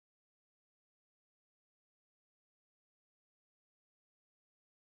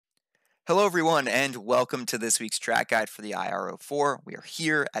Hello, everyone, and welcome to this week's track guide for the IRO 4. We are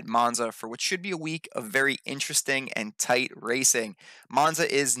here at Monza for what should be a week of very interesting and tight racing.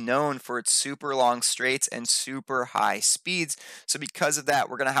 Monza is known for its super long straights and super high speeds, so because of that,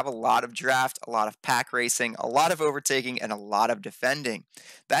 we're going to have a lot of draft, a lot of pack racing, a lot of overtaking, and a lot of defending.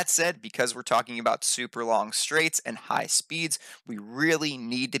 That said, because we're talking about super long straights and high speeds, we really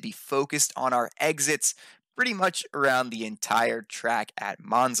need to be focused on our exits pretty much around the entire track at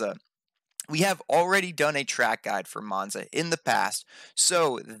Monza. We have already done a track guide for Monza in the past,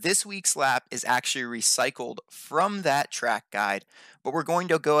 so this week's lap is actually recycled from that track guide, but we're going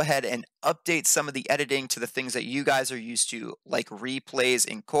to go ahead and update some of the editing to the things that you guys are used to, like replays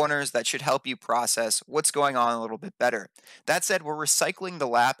in corners that should help you process what's going on a little bit better. That said, we're recycling the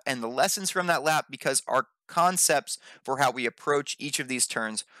lap and the lessons from that lap because our concepts for how we approach each of these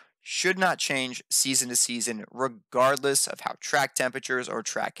turns should not change season to season, regardless of how track temperatures or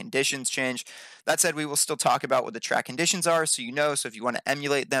track conditions change. That said, we will still talk about what the track conditions are so you know. So if you want to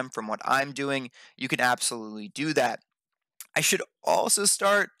emulate them from what I'm doing, you can absolutely do that. I should also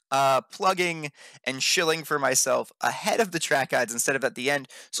start plugging and shilling for myself ahead of the track guides instead of at the end.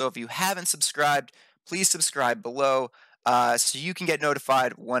 So if you haven't subscribed, please subscribe below so you can get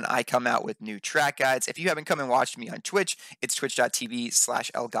notified when I come out with new track guides. If you haven't come and watched me on Twitch, it's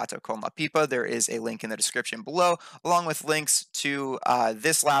twitch.tv/ElGatoComaPipa. There is a link in the description below, along with links to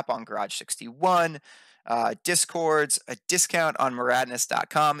this lap on Garage 61, Discords, a discount on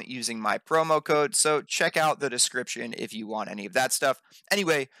Muradness.com using my promo code. So check out the description if you want any of that stuff.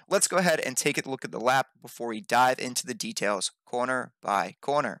 Anyway, let's go ahead and take a look at the lap before we dive into the details corner by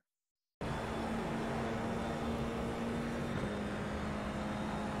corner.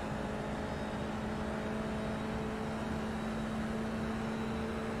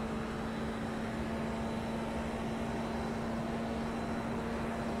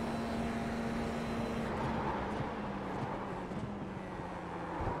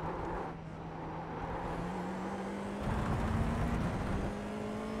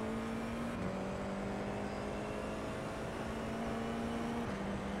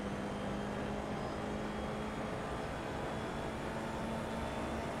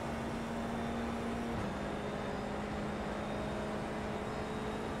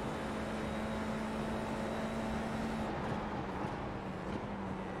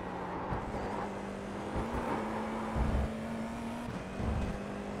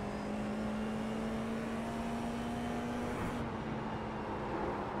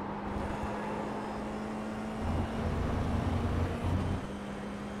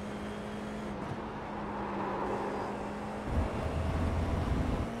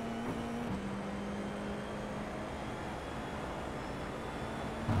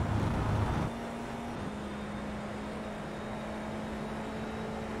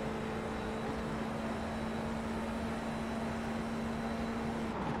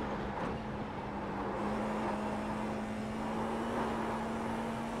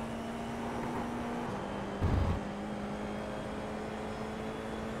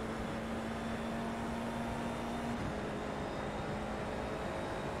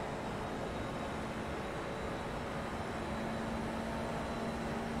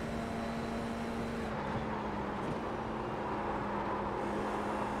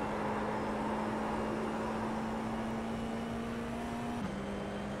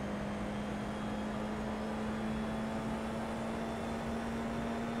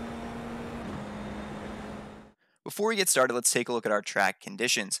 Before we get started, let's take a look at our track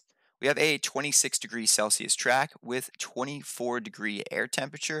conditions. We have a 26 degrees Celsius track with 24-degree air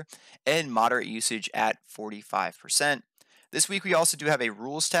temperature and moderate usage at 45%. This week we also do have a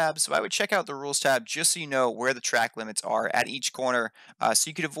rules tab, so I would check out the rules tab just so you know where the track limits are at each corner, so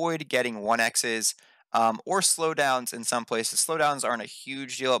you could avoid getting 1Xs or slowdowns in some places. Slowdowns aren't a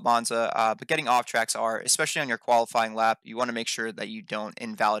huge deal at Monza, but getting off tracks are, especially on your qualifying lap. You want to make sure that you don't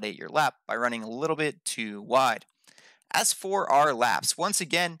invalidate your lap by running a little bit too wide. As for our laps, once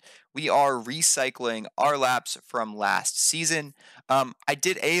again, we are recycling our laps from last season. I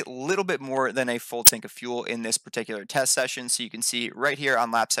did a little bit more than a full tank of fuel in this particular test session. So you can see right here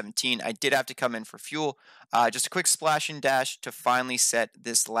on lap 17, I did have to come in for fuel. Just a quick splash and dash to finally set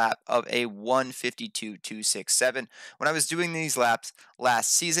this lap of a 152.267. When I was doing these laps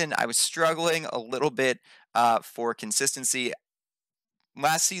last season, I was struggling a little bit for consistency.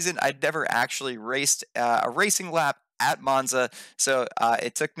 Last season, I'd never actually raced a racing lap at Monza, so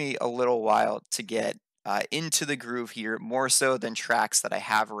it took me a little while to get into the groove here, more so than tracks that I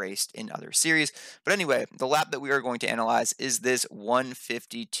have raced in other series. But anyway, the lap that we are going to analyze is this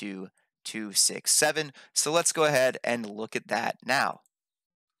 152.267. So let's go ahead and look at that now.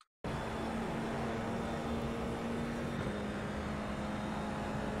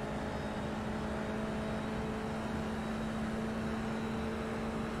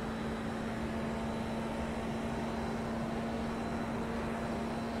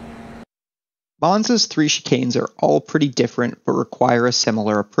 Monza's 3 chicanes are all pretty different but require a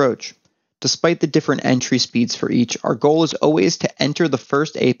similar approach. Despite the different entry speeds for each, our goal is always to enter the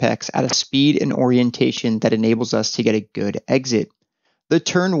first apex at a speed and orientation that enables us to get a good exit. The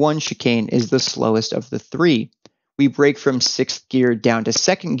turn 1 chicane is the slowest of the 3. We brake from 6th gear down to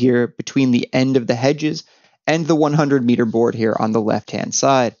 2nd gear between the end of the hedges and the 100-meter board here on the left-hand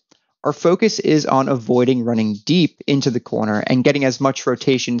side. Our focus is on avoiding running deep into the corner and getting as much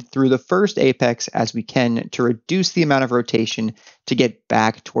rotation through the first apex as we can to reduce the amount of rotation to get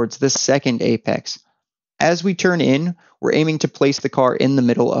back towards the second apex. As we turn in, we're aiming to place the car in the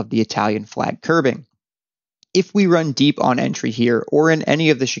middle of the Italian flag curbing. If we run deep on entry here or in any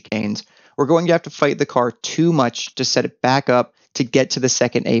of the chicanes, we're going to have to fight the car too much to set it back up to get to the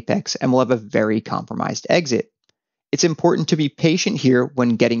second apex, and we'll have a very compromised exit. It's important to be patient here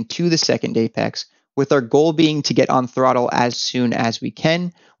when getting to the second apex, with our goal being to get on throttle as soon as we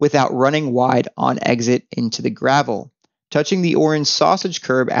can without running wide on exit into the gravel. Touching the orange sausage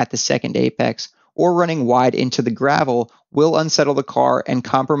curb at the second apex or running wide into the gravel will unsettle the car and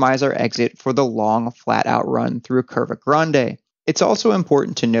compromise our exit for the long flat-out run through Curva Grande. It's also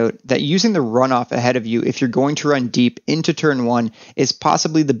important to note that using the runoff ahead of you if you're going to run deep into turn 1 is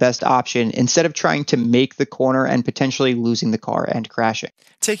possibly the best option instead of trying to make the corner and potentially losing the car and crashing.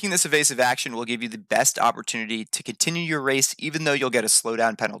 Taking this evasive action will give you the best opportunity to continue your race even though you'll get a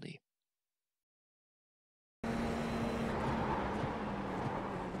slowdown penalty.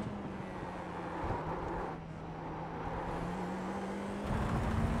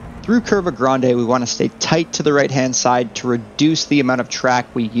 Through Curva Grande, we want to stay tight to the right-hand side to reduce the amount of track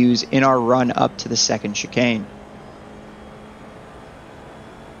we use in our run up to the second chicane.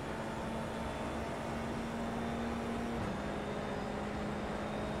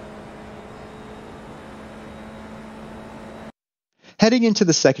 Heading into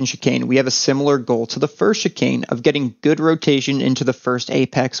the second chicane, we have a similar goal to the first chicane of getting good rotation into the first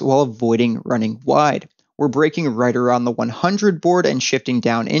apex while avoiding running wide. We're braking right around the 100 board and shifting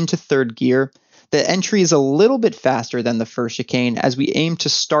down into 3rd gear. The entry is a little bit faster than the first chicane as we aim to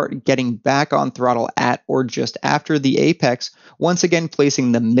start getting back on throttle at or just after the apex, once again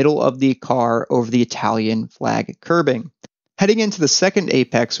placing the middle of the car over the Italian flag curbing. Heading into the second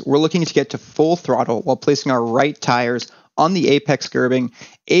apex, we're looking to get to full throttle while placing our right tires on the apex curbing,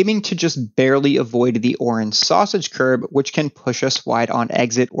 aiming to just barely avoid the orange sausage curb, which can push us wide on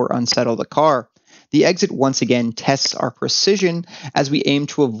exit or unsettle the car. The exit once again tests our precision as we aim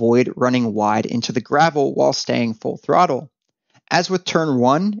to avoid running wide into the gravel while staying full throttle. As with turn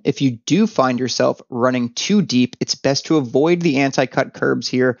 1, if you do find yourself running too deep, it's best to avoid the anti-cut curbs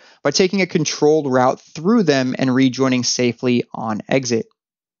here by taking a controlled route through them and rejoining safely on exit.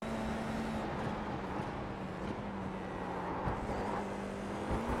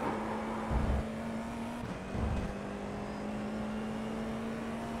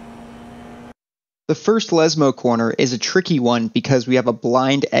 The first Lesmo corner is a tricky one because we have a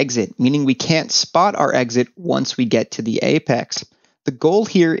blind exit, meaning we can't spot our exit once we get to the apex. The goal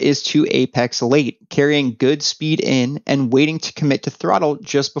here is to apex late, carrying good speed in and waiting to commit to throttle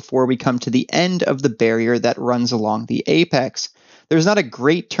just before we come to the end of the barrier that runs along the apex. There's not a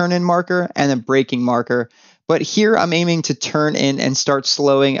great turn-in marker and a braking marker, but here I'm aiming to turn in and start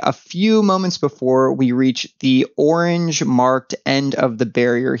slowing a few moments before we reach the orange marked end of the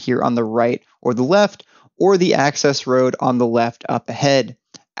barrier here on the right or the left, or the access road on the left up ahead.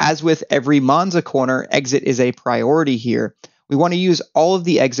 As with every Monza corner, exit is a priority here. We want to use all of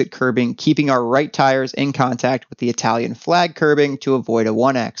the exit curbing, keeping our right tires in contact with the Italian flag curbing to avoid a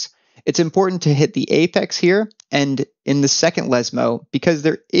 1X. It's important to hit the apex here and in the second Lesmo because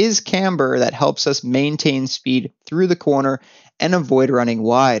there is camber that helps us maintain speed through the corner and avoid running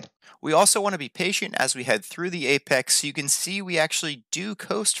wide. We also want to be patient as we head through the apex so you can see we actually do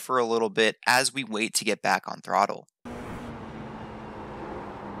coast for a little bit as we wait to get back on throttle.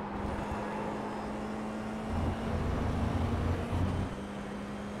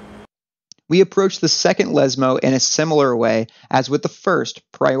 We approach the second Lesmo in a similar way as with the first,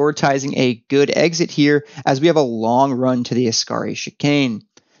 prioritizing a good exit here as we have a long run to the Ascari chicane.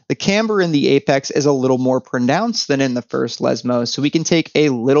 The camber in the apex is a little more pronounced than in the first Lesmo, so we can take a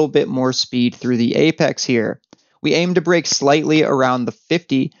little bit more speed through the apex here. We aim to brake slightly around the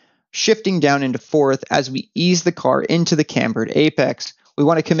 50, shifting down into 4th as we ease the car into the cambered apex. We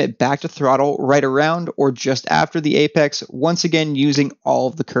want to commit back to throttle right around or just after the apex, once again using all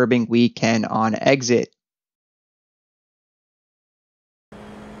of the curbing we can on exit.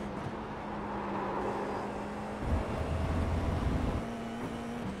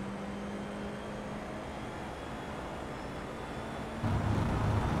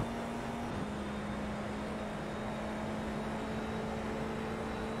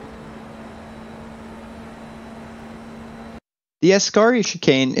 The Ascari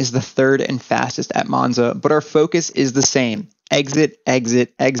chicane is the third and fastest at Monza, but our focus is the same: exit,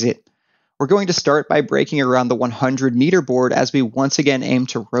 exit, exit. We're going to start by braking around the 100-meter board as we once again aim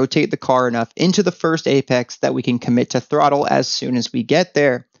to rotate the car enough into the first apex that we can commit to throttle as soon as we get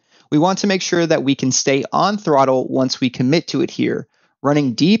there. We want to make sure that we can stay on throttle once we commit to it here.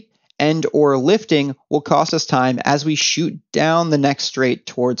 Running deep and or lifting will cost us time as we shoot down the next straight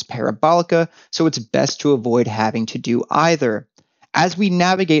towards Parabolica, so it's best to avoid having to do either. As we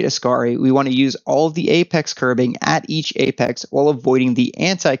navigate Ascari, we want to use all of the apex curbing at each apex while avoiding the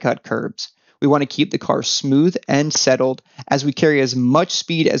anti-cut curbs. We want to keep the car smooth and settled as we carry as much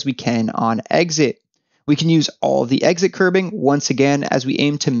speed as we can on exit. We can use all of the exit curbing once again as we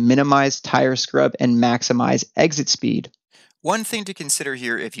aim to minimize tire scrub and maximize exit speed. One thing to consider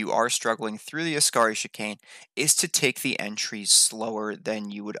here if you are struggling through the Ascari chicane is to take the entries slower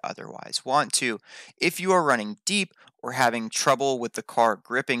than you would otherwise want to. If you are running deep or having trouble with the car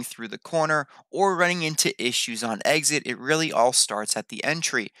gripping through the corner or running into issues on exit, it really all starts at the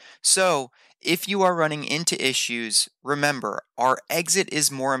entry. So, if you are running into issues, remember, our exit is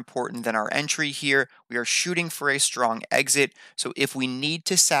more important than our entry here. We are shooting for a strong exit, so if we need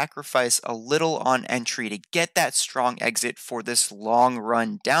to sacrifice a little on entry to get that strong exit for this long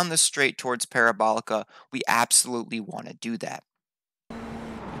run down the straight towards Parabolica, we absolutely want to do that.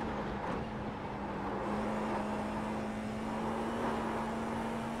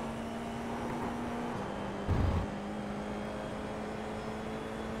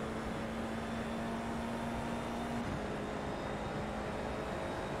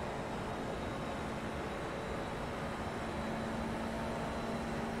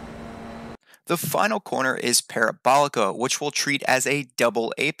 The final corner is Parabolica, which we'll treat as a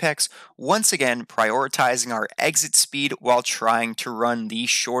double apex, once again prioritizing our exit speed while trying to run the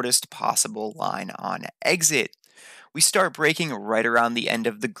shortest possible line on exit. We start braking right around the end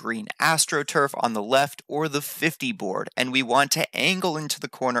of the green AstroTurf on the left or the 50 board, and we want to angle into the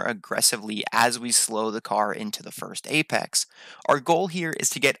corner aggressively as we slow the car into the first apex. Our goal here is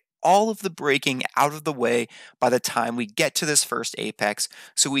to get all of the braking out of the way by the time we get to this first apex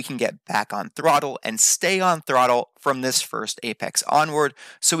so we can get back on throttle and stay on throttle from this first apex onward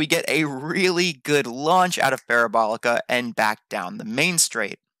so we get a really good launch out of Parabolica and back down the main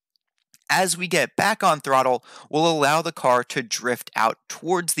straight. As we get back on throttle, we'll allow the car to drift out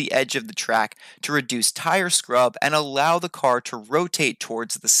towards the edge of the track to reduce tire scrub and allow the car to rotate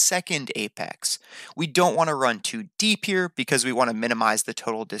towards the second apex. We don't want to run too deep here because we want to minimize the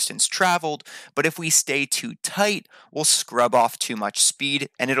total distance traveled, but if we stay too tight, we'll scrub off too much speed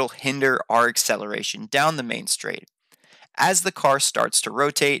and it'll hinder our acceleration down the main straight. As the car starts to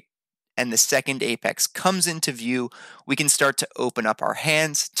rotate, and the second apex comes into view, we can start to open up our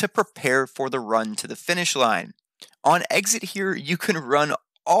hands to prepare for the run to the finish line. On exit here, you can run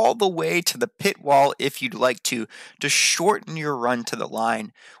all the way to the pit wall if you'd like to shorten your run to the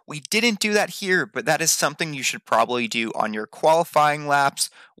line. We didn't do that here, but that is something you should probably do on your qualifying laps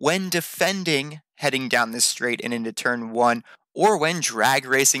when defending heading down this straight and into turn 1, or when drag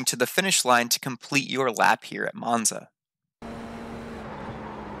racing to the finish line to complete your lap here at Monza.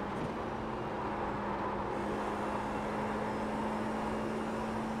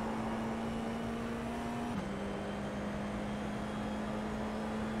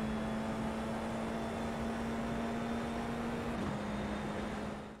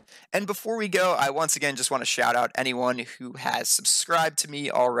 And before we go, I once again just want to shout out anyone who has subscribed to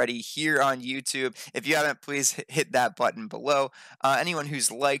me already here on YouTube. If you haven't, please hit that button below. Anyone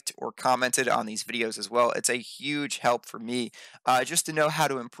who's liked or commented on these videos as well, it's a huge help for me just to know how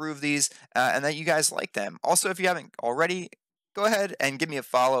to improve these and that you guys like them. Also, if you haven't already, go ahead and give me a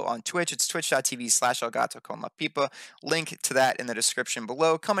follow on Twitch. It's twitch.tv/elgatoconlapipa. Link to that in the description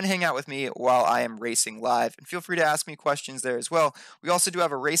below. Come and hang out with me while I am racing live. And feel free to ask me questions there as well. We also do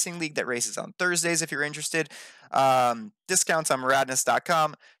have a racing league that races on Thursdays if you're interested. Discounts on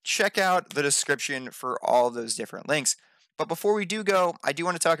Muradness.com. Check out the description for all of those different links. But before we do go, I do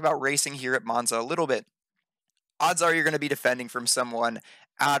want to talk about racing here at Monza a little bit. Odds are you're going to be defending from someone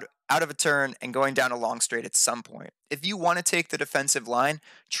out of a turn and going down a long straight at some point. If you want to take the defensive line,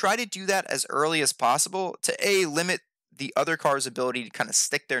 try to do that as early as possible to A, limit the other car's ability to kind of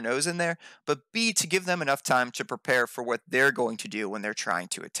stick their nose in there, but B, to give them enough time to prepare for what they're going to do when they're trying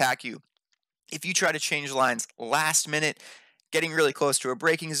to attack you. If you try to change lines last minute, getting really close to a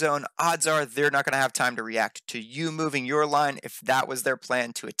braking zone, odds are they're not going to have time to react to you moving your line if that was their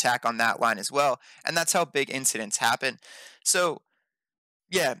plan to attack on that line as well. And that's how big incidents happen. So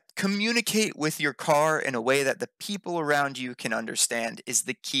Yeah, communicate with your car in a way that the people around you can understand is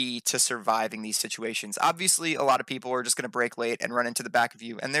the key to surviving these situations. Obviously, a lot of people are just going to brake late and run into the back of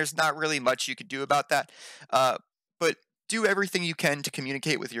you, and there's not really much you could do about that. But do everything you can to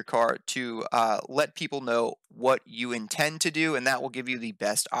communicate with your car to let people know what you intend to do, and that will give you the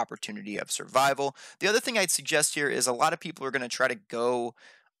best opportunity of survival. The other thing I'd suggest here is a lot of people are going to try to go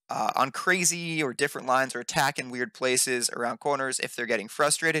on crazy or different lines or attack in weird places around corners if they're getting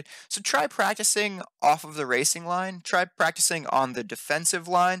frustrated. So try practicing off of the racing line. Try practicing on the defensive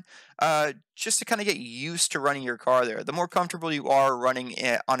line just to kind of get used to running your car there. The more comfortable you are running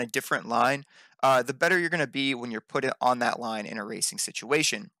on a different line, the better you're going to be when you're put on that line in a racing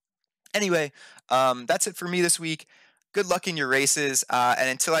situation. Anyway, that's it for me this week. Good luck in your races. And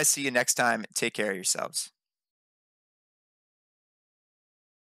until I see you next time, take care of yourselves.